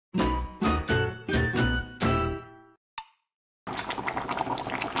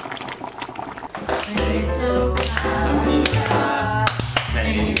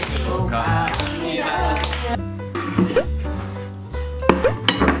축하합니다.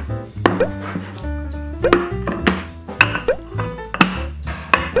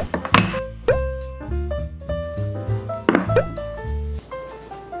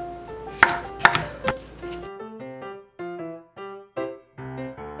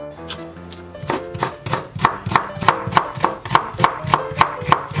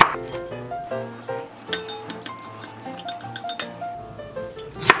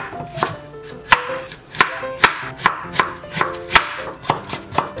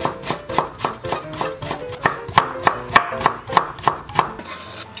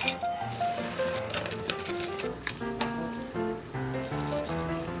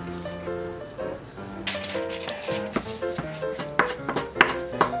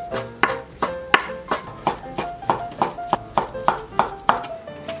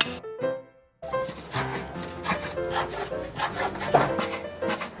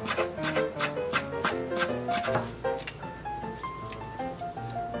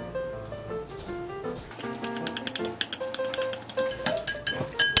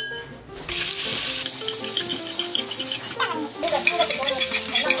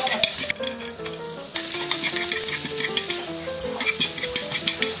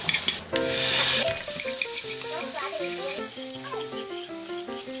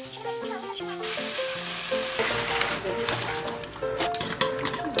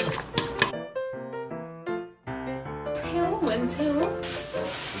 새우? 웬 새우?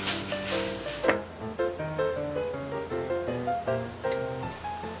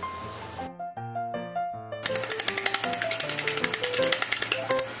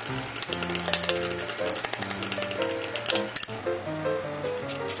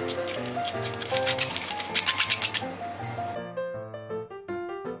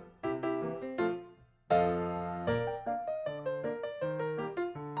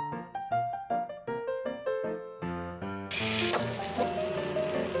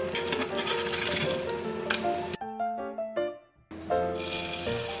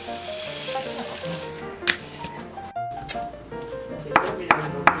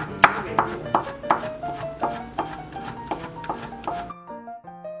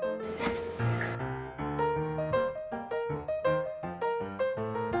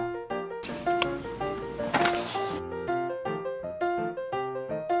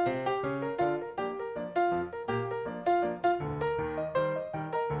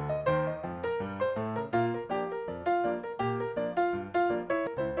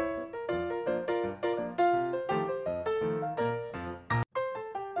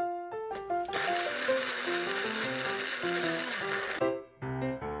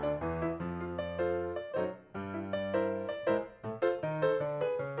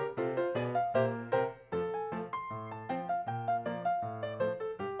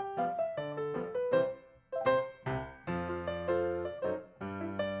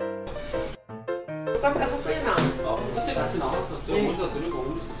 깜짝 헛소리나. 그때 같이 나왔었죠. 네. 어디서 들은 거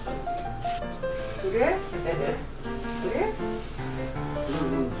올렸었어요. 그래? 그래?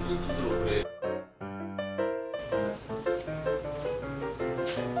 무슨 뜻으로 그래?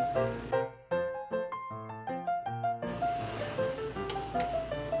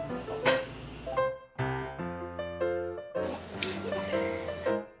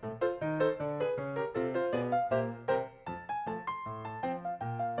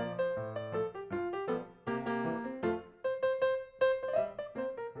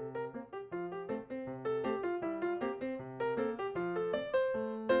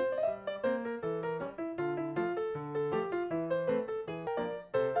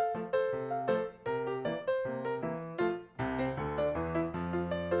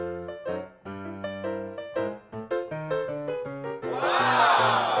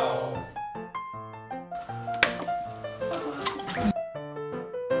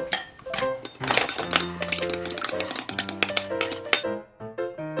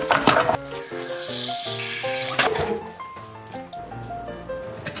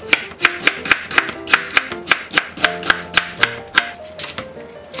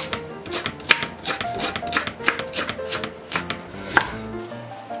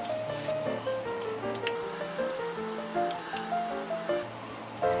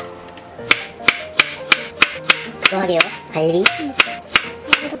 좋아하게요. 갈비.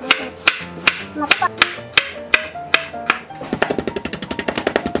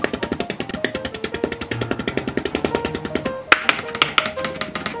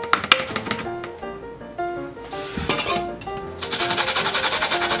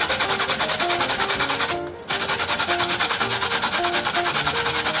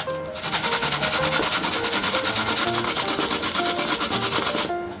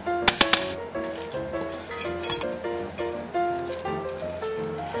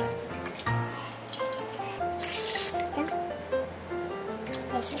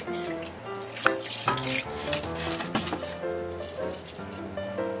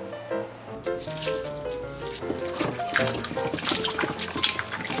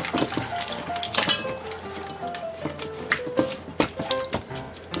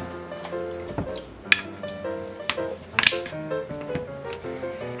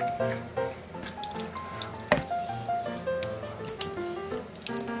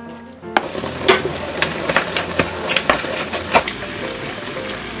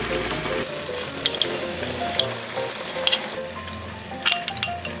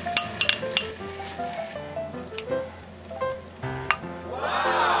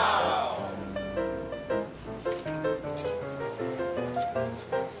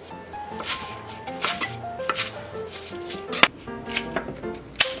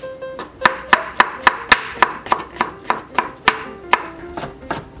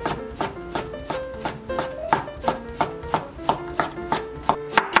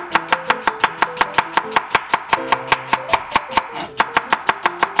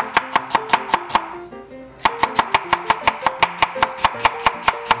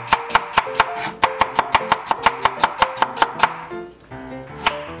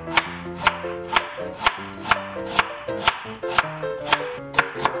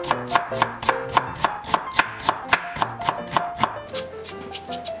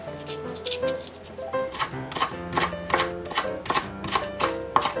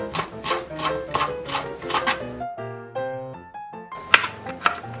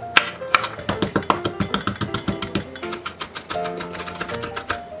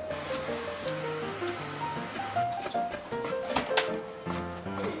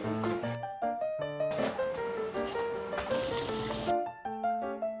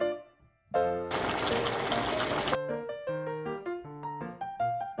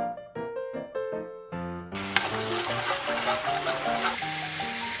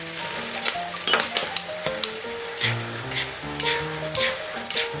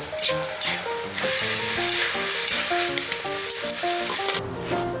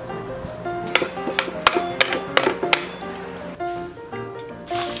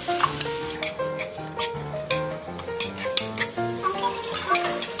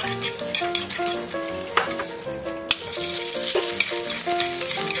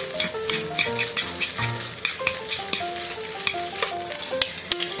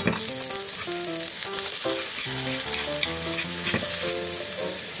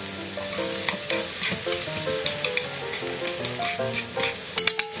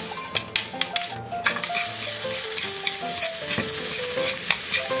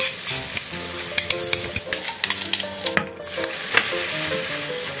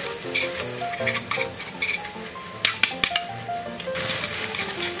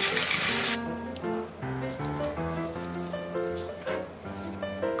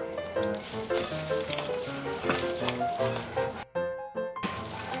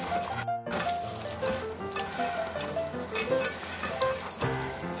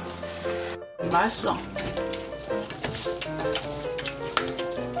 맛있어.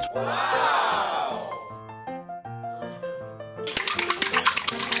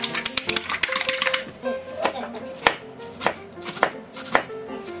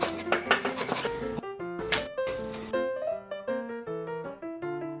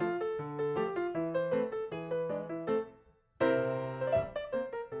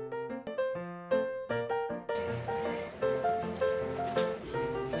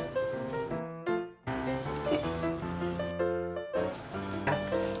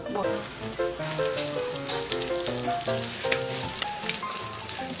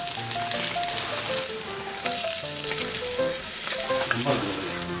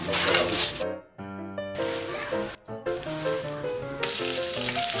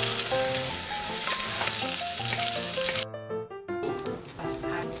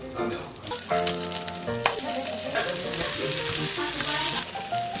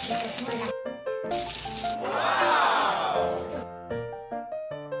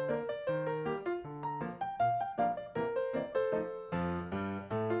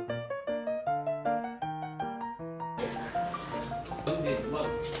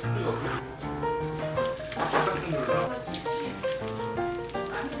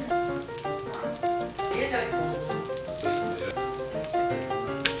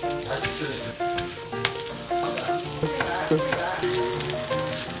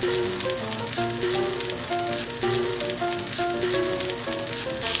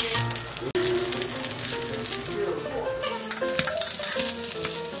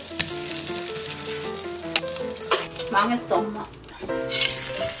 망했어, 엄마.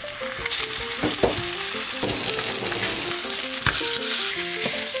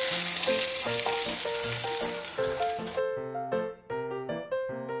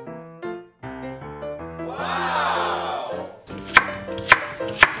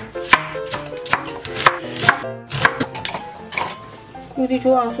 어디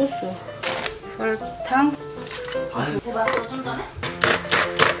좋아, 소스. 설탕. 대박, 좀 전에?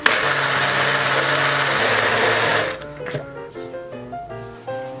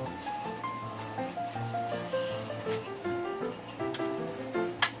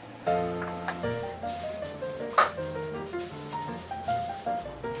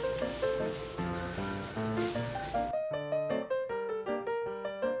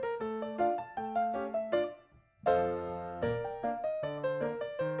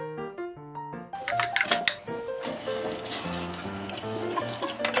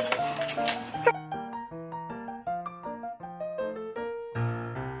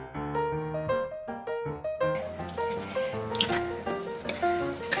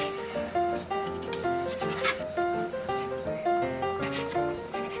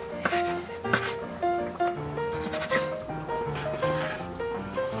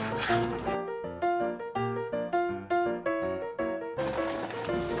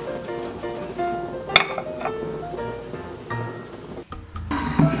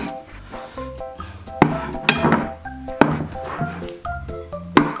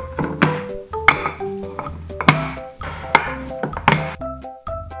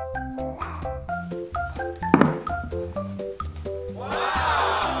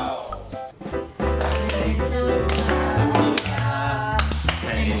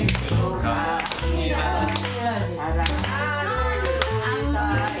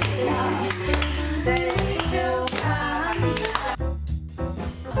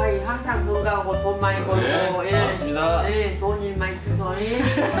 항상 건강하고 돈 많이 벌고 네, 맞습니다. 네, 좋은 일만 있어서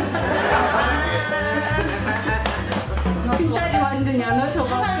흰다리 만든 연어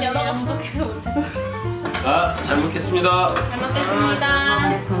조각. 연어가 부족해서 못했어. 아, 잘 먹겠습니다. 잘 먹겠습니다.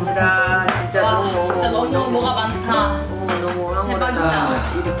 먹겠습니다. 진짜 와, 너무 진짜 너무 뭐가 많다. 너무 대박이다.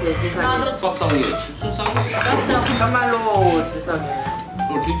 황홀하다. 이렇게 세상에 나도 수박상에 칠순상에 정말로 세상에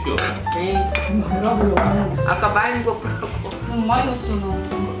그걸 드십시오. 에이, 아까 많이 먹으라고 너무 많이 넣었어,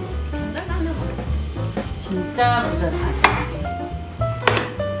 너. 진짜 도전하지.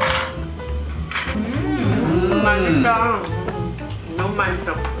 맛있다. 너무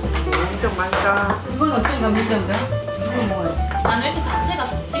맛있어. 엄청 맛있다. 이건 어떤가 믿던데? 이거 먹어야지. 나는 왜 이렇게 잡채가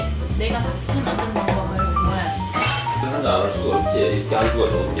좋지? 내가 잡채 만드는 방법을 보여야지. 한잔 안 할 수가 없지. 이렇게 할 수가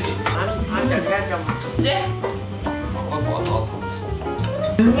없지. 한잔 해야죠. 이제? 왔다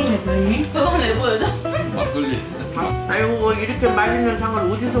별미네, 별미? 그건 왜 보여줘? 막걸리. 아이고 이렇게 맛있는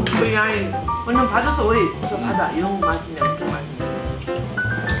상을 어디서 구해야 해. 그냥 받아서 왜? 이거 받아. 이런 거 맛있네. 엄청 맛있네.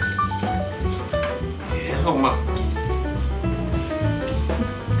 계속 막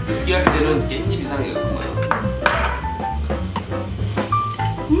느끼하게 되는 깻잎 이상이 없구만.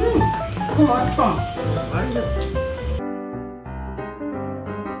 그거 맛있어. 맛있어.